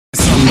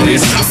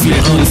this, I fear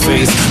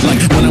unfazed.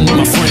 Like when I'm with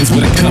my friends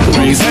with a cup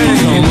raised.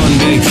 Come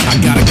Monday,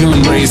 I got a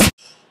gun raised.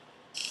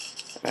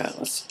 Alright,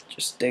 let's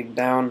just dig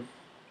down.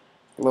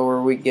 The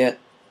lower we get,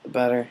 the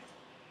better.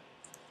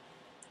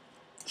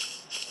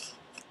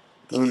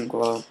 Moon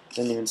glow.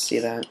 Didn't even see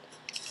that.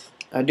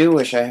 I do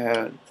wish I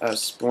had a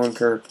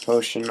Splunker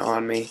potion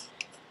on me.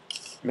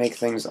 Make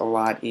things a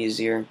lot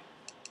easier.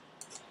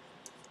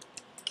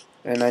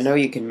 And I know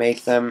you can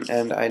make them,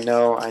 and I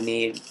know I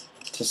need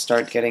to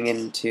start getting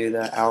into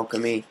the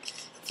alchemy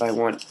if I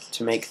want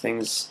to make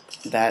things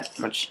that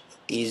much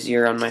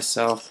easier on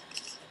myself.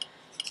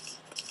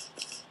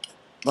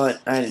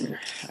 But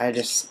I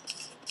just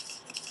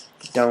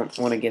don't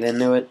want to get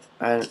into it.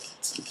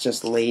 It's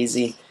just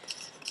lazy.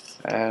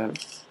 I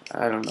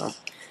don't know.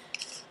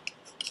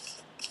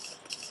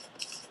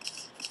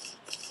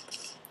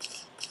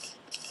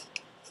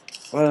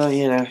 Well,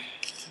 you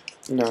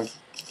know,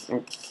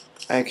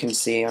 I can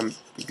see I'm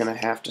gonna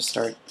have to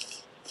start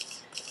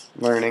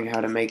learning how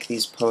to make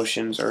these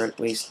potions, or at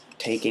least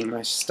taking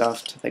my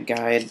stuff to the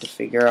guide to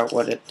figure out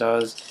what it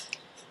does.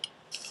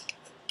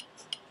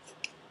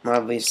 I'm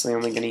obviously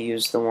only gonna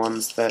use the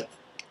ones that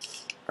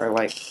are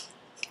like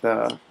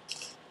the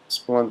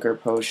Splunker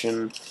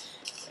potion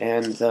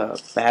and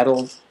the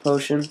battle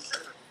potion.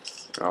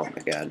 Oh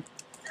my god.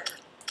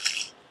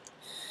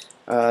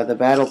 The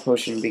battle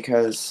potion,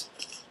 because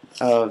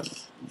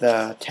of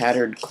the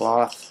tattered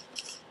cloth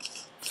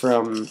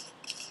from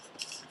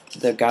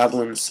the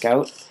Goblin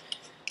Scout,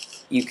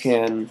 you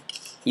can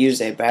use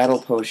a battle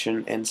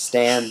potion and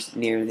stand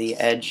near the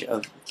edge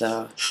of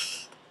the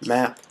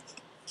map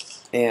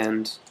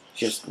and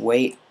just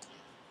wait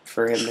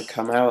for him to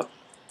come out.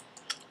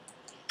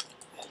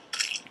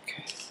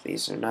 Okay,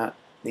 these are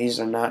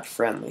not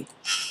friendly.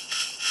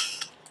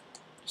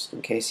 Just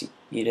in case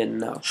you didn't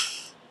know.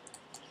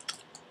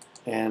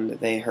 And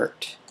they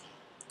hurt.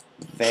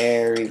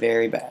 Very,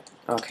 very bad.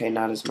 Okay,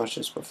 not as much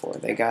as before.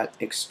 They got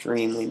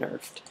extremely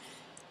nerfed.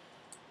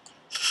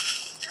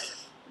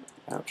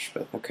 Ouch,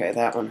 but okay,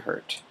 that one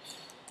hurt.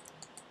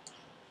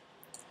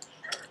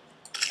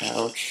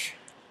 Ouch.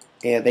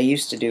 Yeah, they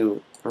used to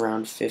do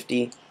around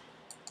 50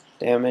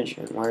 damage,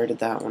 and where did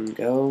that one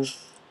go?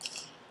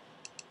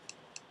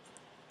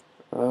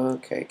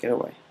 Okay, get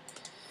away.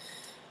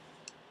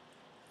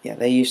 Yeah,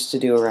 they used to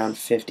do around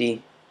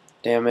 50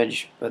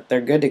 damage, but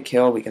they're good to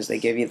kill because they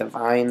give you the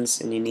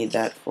vines, and you need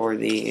that for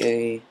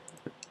the...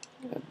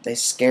 they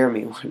scare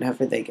me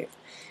whenever they get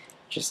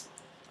just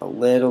a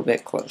little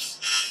bit close.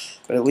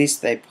 But at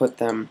least they put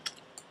them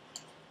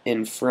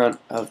in front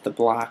of the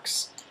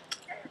blocks.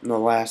 In the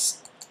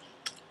last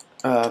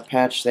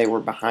patch, they were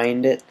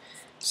behind it,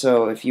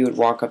 so if you would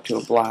walk up to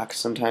a block,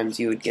 sometimes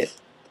you would get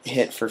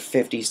hit for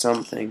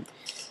 50-something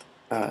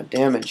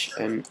damage,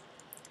 and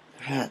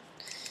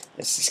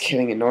this is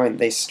getting annoying.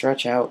 They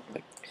stretch out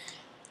like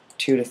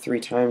 2 to 3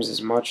 times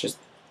as much as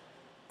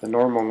the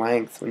normal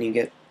length when you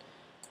get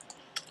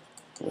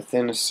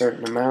within a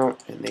certain amount,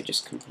 and they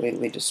just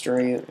completely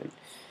destroy you. And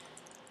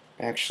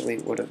actually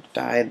would have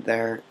died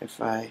there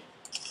if I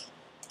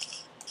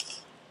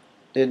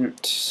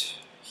didn't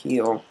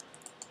heal.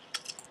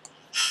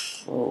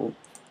 Oh.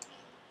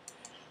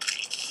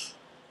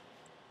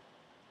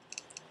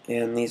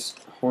 And these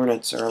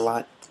hornets are a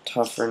lot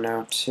tougher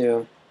now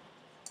too,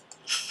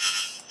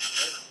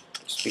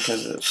 just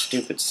because of those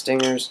stupid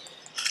stingers.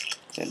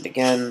 And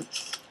again,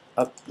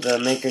 the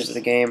makers of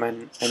the game, I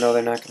know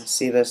they're not going to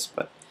see this,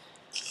 but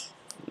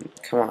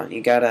come on,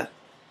 you gotta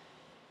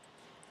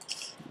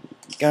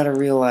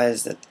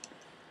realize that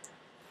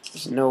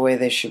there's no way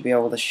they should be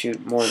able to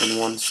shoot more than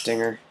one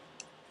stinger.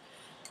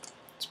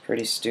 It's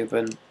pretty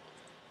stupid.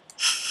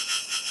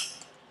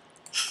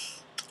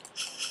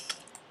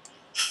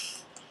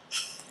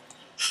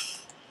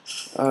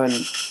 Oh, and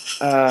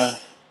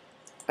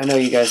I know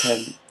you guys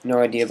had no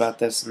idea about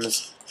this, and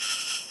this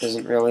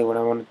isn't really what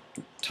I want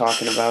to be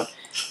talking about,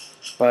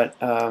 but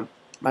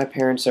my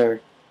parents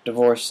are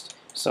divorced,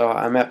 so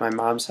I'm at my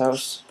mom's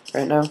house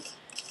right now,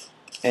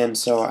 and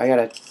so I got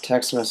a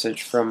text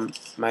message from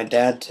my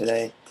dad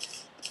today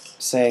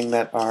saying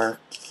that our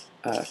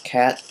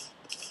cat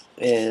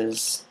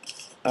is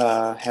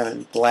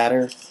having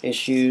bladder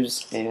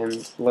issues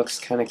and looks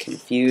kind of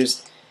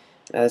confused.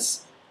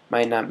 This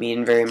might not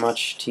mean very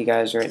much to you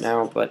guys right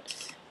now,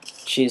 but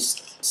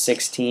she's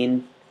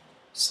 16,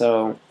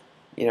 so,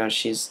 you know,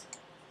 she's...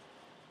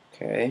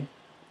 Okay,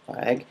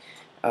 flag.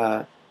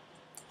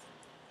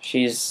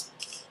 She's,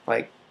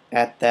 like,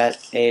 at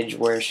that age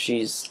where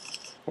she's,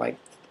 like,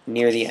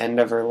 near the end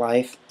of her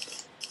life,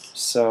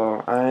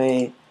 so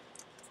I'm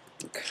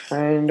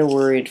kind of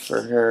worried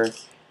for her.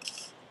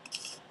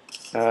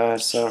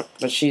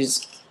 But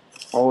she's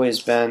always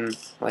been,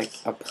 like,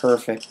 a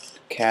perfect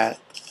cat.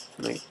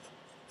 Like,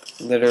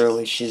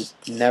 literally, she's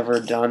never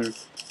done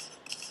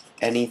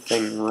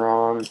anything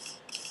wrong.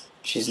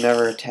 She's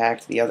never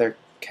attacked the other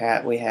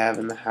cat we have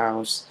in the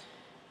house,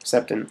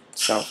 except in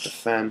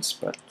self-defense,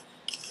 but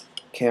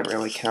can't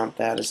really count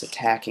that as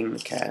attacking the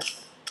cat.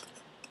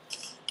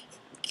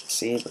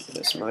 See, look at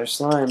this mother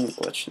slime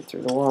glitching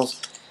through the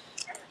walls.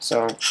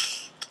 So,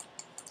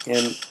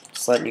 And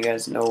just letting you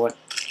guys know what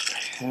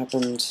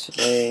happened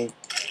today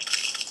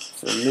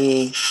for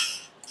me.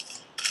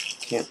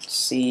 Can't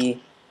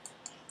see.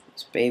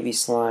 It's baby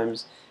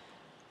slimes.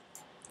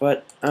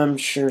 But I'm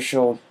sure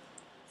she'll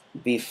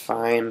be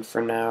fine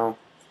for now.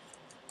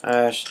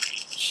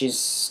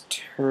 She's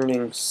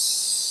turning...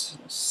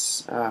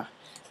 I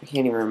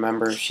can't even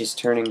remember if she's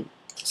turning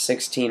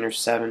 16 or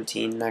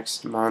 17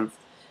 next month.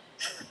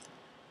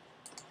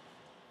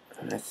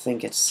 I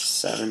think it's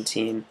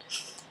 17.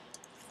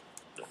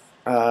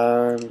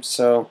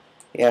 So,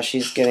 yeah,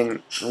 she's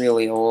getting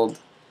really old.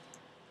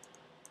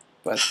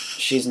 But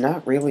she's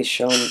not really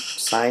showing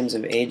signs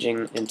of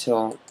aging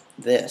until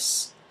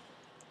this.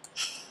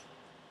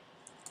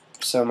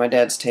 So my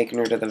dad's taking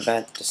her to the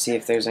vet to see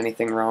if there's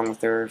anything wrong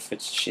with her,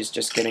 if she's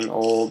just getting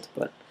old,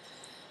 but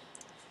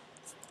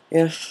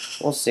yeah,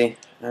 we'll see.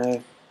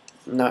 I'm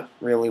not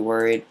really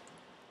worried.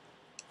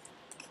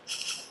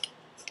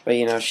 But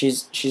you know,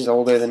 she's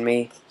older than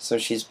me, so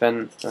she's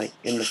been like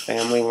in the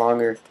family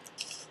longer.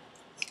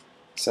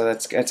 So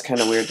that's kind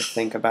of weird to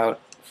think about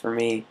for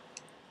me.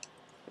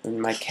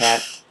 And my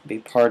cat be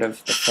part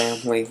of the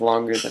family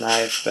longer than I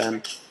have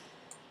been.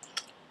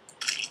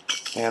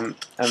 I'm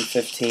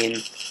 15,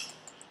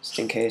 just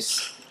in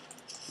case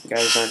you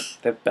guys aren't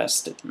the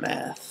best at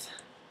math.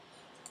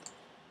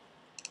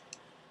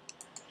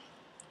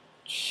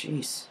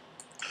 Jeez.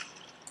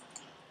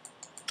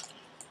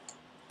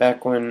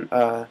 Back when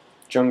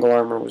jungle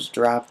armor was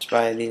dropped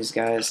by these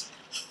guys,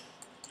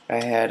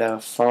 I had a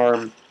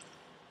farm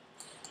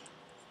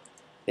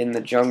in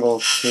the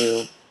jungle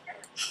to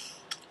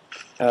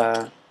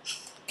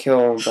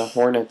kill the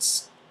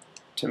hornets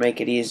to make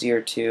it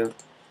easier to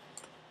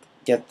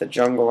get the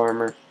jungle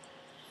armor.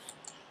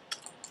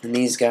 And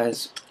these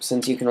guys,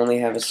 since you can only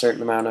have a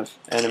certain amount of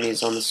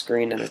enemies on the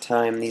screen at a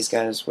time, these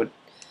guys would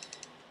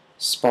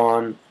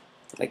spawn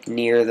like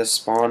near the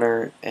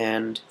spawner.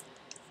 And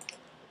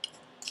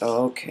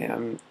oh, okay,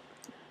 I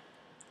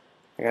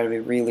gotta be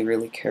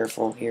really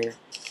careful here,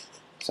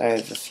 so I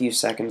have a few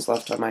seconds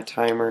left on my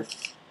timer,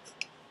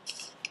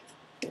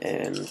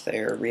 and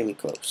they're really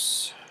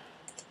close.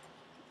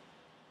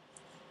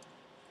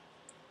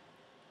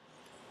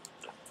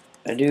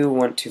 I do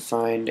want to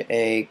find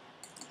a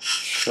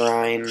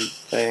shrine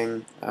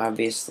thing,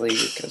 obviously,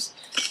 because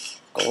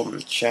golden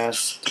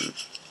chest and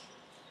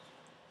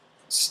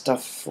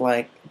stuff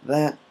like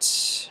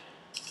that.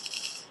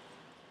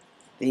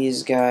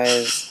 These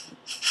guys,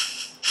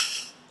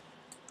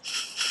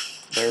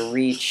 their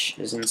reach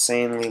is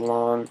insanely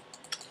long.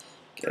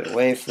 Get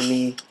away from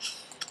me.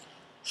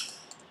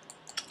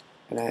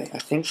 And I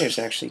think there's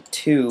actually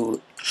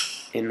two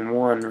in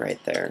one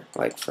right there,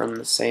 like from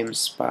the same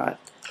spot.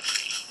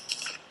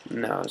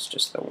 No, it's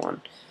just the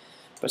one.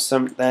 But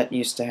that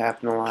used to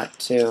happen a lot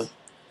too.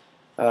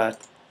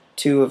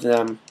 Two of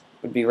them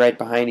would be right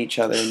behind each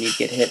other, and you'd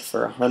get hit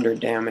for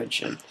 100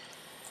 damage, and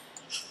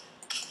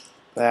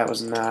that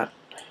was not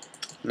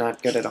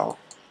good at all.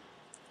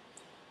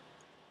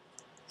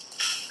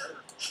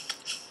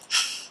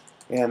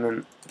 Yeah,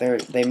 and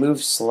then they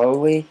move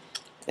slowly,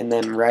 and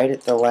then right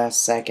at the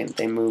last second,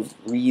 they move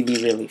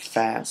really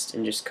fast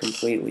and just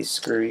completely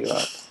screw you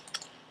up.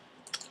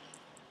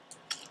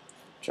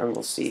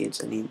 Jungle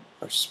seeds,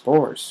 or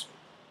spores.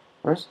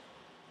 What?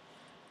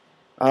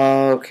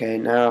 Okay,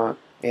 now,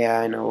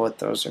 yeah, I know what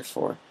those are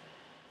for.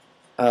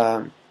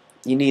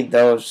 You need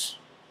those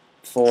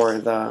for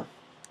the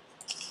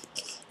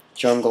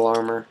jungle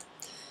armor.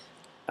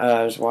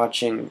 I was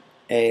watching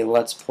a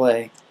Let's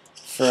Play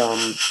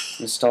from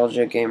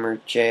Nostalgia Gamer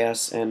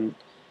JS and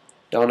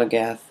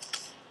Donagath,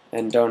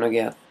 and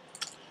Donagath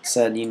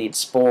said you need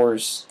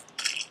spores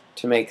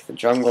to make the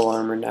jungle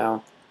armor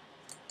now.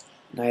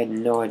 And I had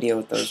no idea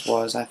what those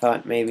was. I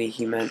thought maybe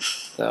he meant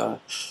the...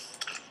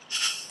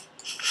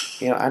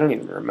 You know, I don't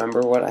even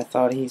remember what I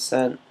thought he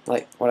said,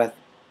 like what I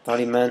thought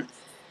he meant.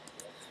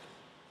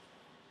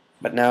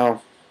 But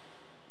now,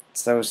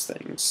 it's those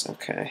things.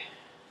 Okay.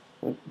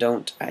 What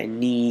don't I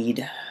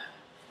need?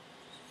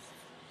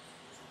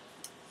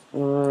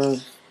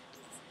 One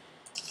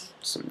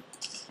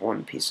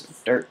piece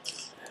of dirt.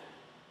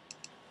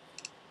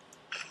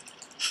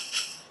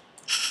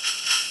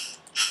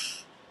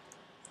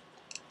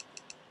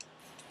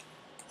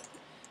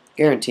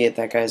 Guarantee it,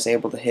 that guy's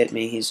able to hit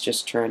me. He's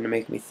just trying to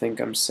make me think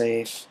I'm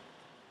safe.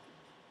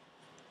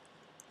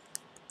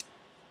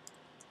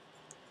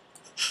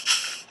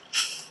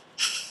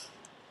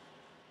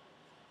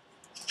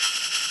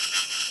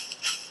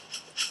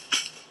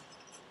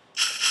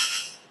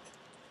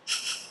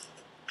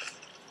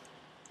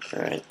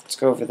 Alright, let's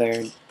go over there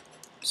and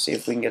see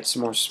if we can get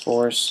some more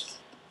spores.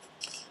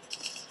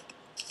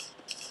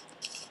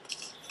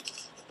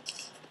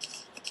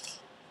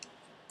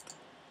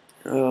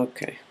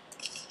 Okay.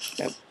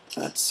 Yep,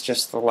 that's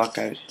just the luck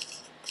I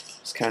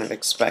was kind of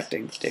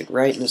expecting. Dig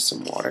right into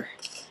some water.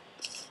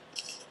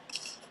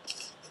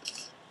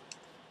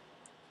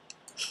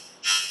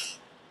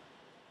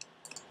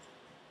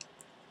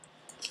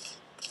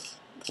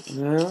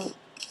 Well,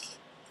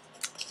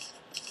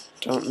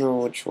 don't know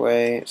which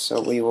way,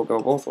 so we will go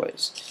both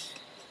ways.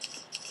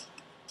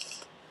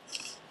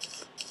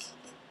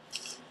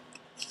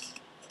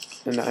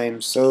 And I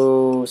am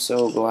so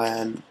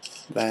glad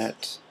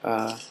that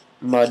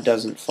mud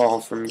doesn't fall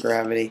from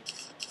gravity.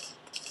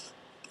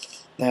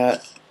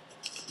 That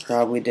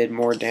probably did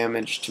more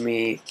damage to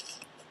me,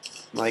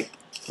 like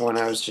when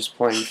I was just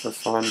playing for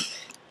fun,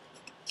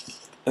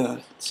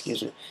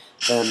 excuse me,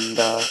 than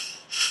the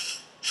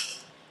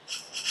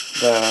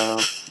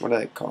what are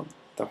they called?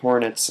 The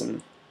Hornets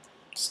and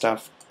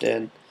stuff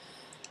did.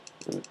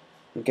 Don't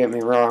get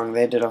me wrong,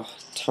 they did a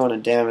ton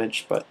of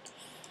damage, but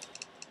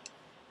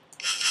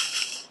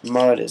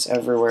mud is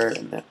everywhere,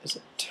 and that is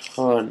a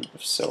ton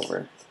of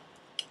silver.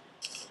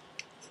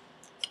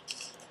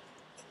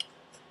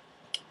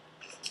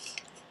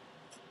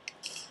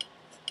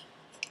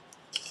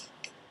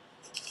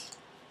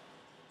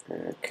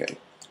 Okay.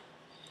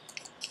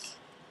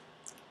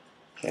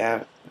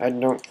 Yeah, I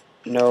don't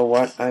know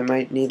what I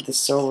might need the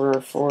silver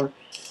for,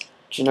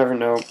 but you never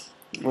know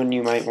when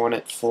you might want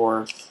it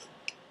for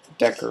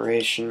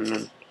decoration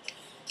and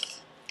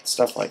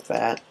stuff like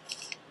that.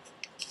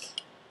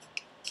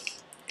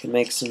 Can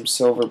make some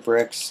silver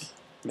bricks,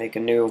 make a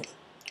new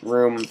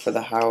room for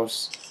the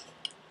house.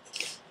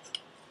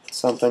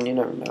 Something, you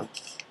never know.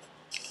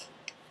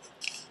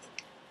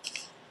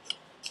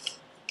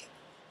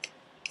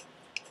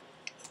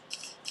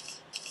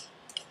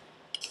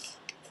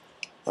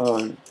 Oh,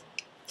 and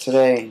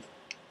today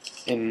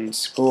in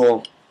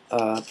school,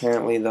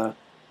 apparently the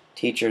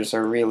teachers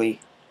are really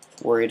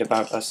worried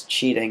about us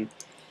cheating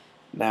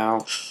now.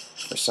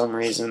 For some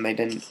reason, they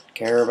didn't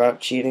care about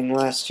cheating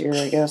last year,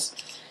 I guess.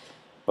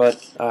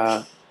 But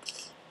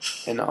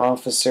an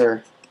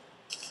officer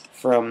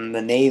from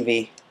the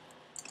Navy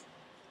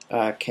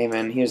came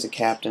in. He was a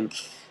captain,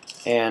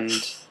 and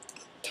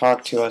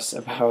talked to us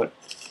about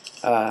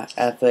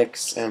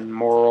ethics and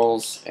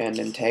morals and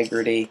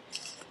integrity.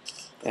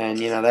 And,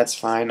 you know, that's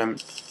fine. I'm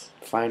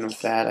fine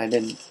with that. I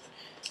didn't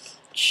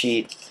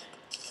cheat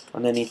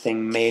on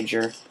anything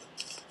major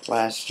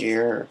last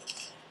year or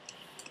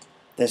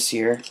this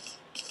year.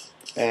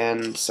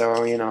 And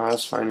so, you know, I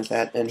was fine with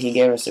that. And he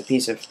gave us a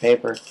piece of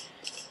paper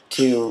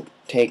to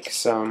take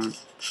some,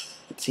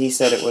 he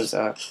said it was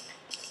a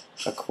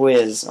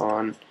quiz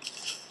on.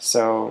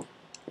 So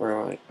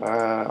we're like,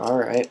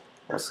 alright.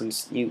 Well,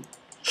 since you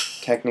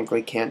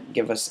technically can't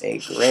give us a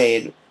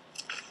grade,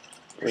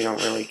 we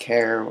don't really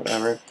care,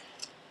 whatever.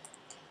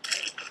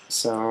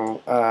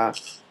 So,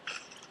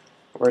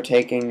 we're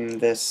taking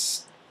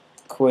this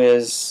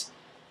quiz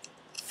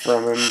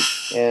from him,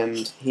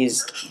 and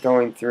he's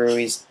going through,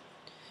 he's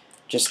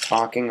just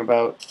talking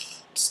about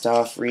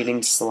stuff,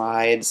 reading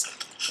slides,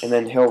 and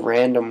then he'll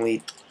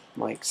randomly,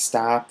 like,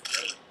 stop,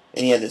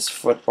 and he had this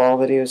football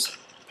that he was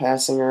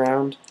passing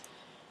around,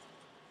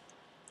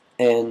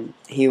 and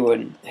he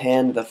would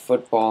hand the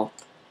football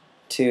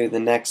to the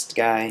next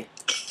guy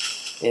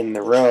in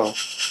the row,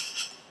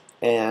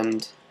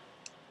 and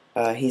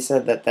he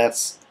said that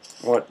that's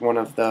what one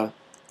of the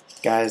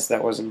guys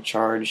that was in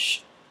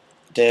charge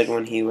did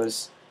when he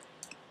was,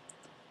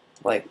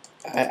 like,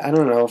 I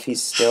don't know if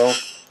he's still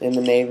in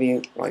the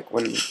Navy, like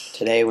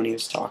today when he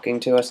was talking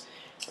to us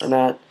or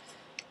not,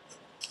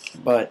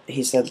 but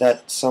he said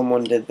that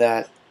someone did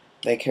that.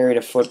 They carried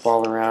a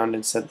football around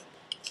and said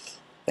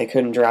they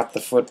couldn't drop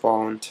the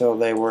football until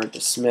they were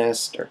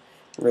dismissed, or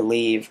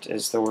relieved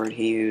is the word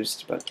he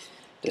used, but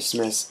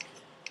dismissed,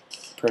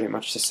 pretty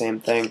much the same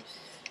thing.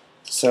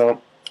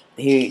 So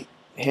he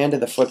handed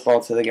the football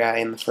to the guy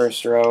in the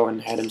first row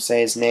and had him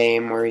say his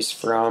name, where he's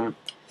from,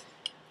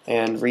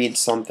 and read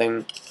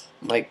something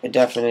like a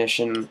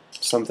definition,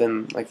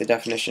 something like the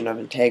definition of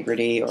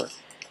integrity or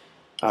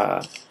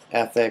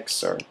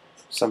ethics or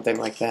something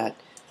like that.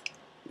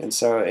 And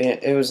so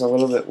it was a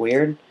little bit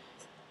weird,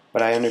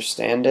 but I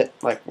understand it,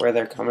 like where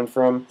they're coming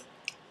from,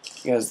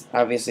 because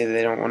obviously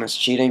they don't want us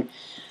cheating.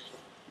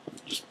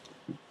 Just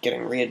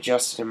getting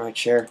readjusted in my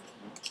chair.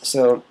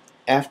 So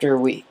after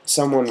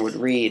someone would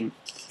read,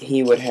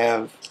 he would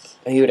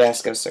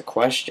ask us a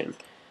question,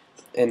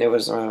 and it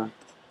was on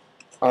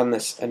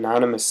this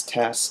anonymous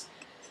test.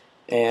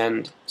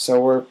 And so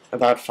we're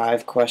about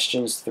 5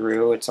 questions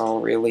through. It's all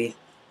really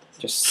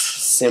just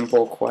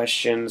simple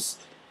questions,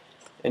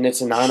 and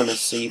it's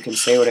anonymous, so you can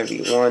say whatever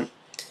you want.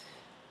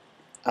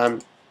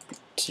 I'm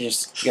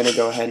just gonna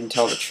go ahead and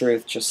tell the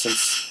truth, just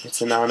since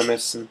it's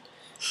anonymous, and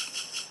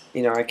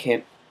you know I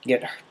can't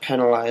get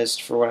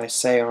penalized for what I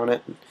say on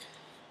it.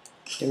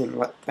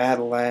 Doing bad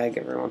lag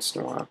every once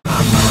in a while.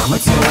 My mama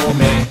told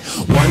me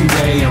one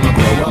day I'ma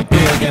grow up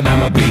big and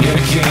I'ma be a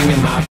king in my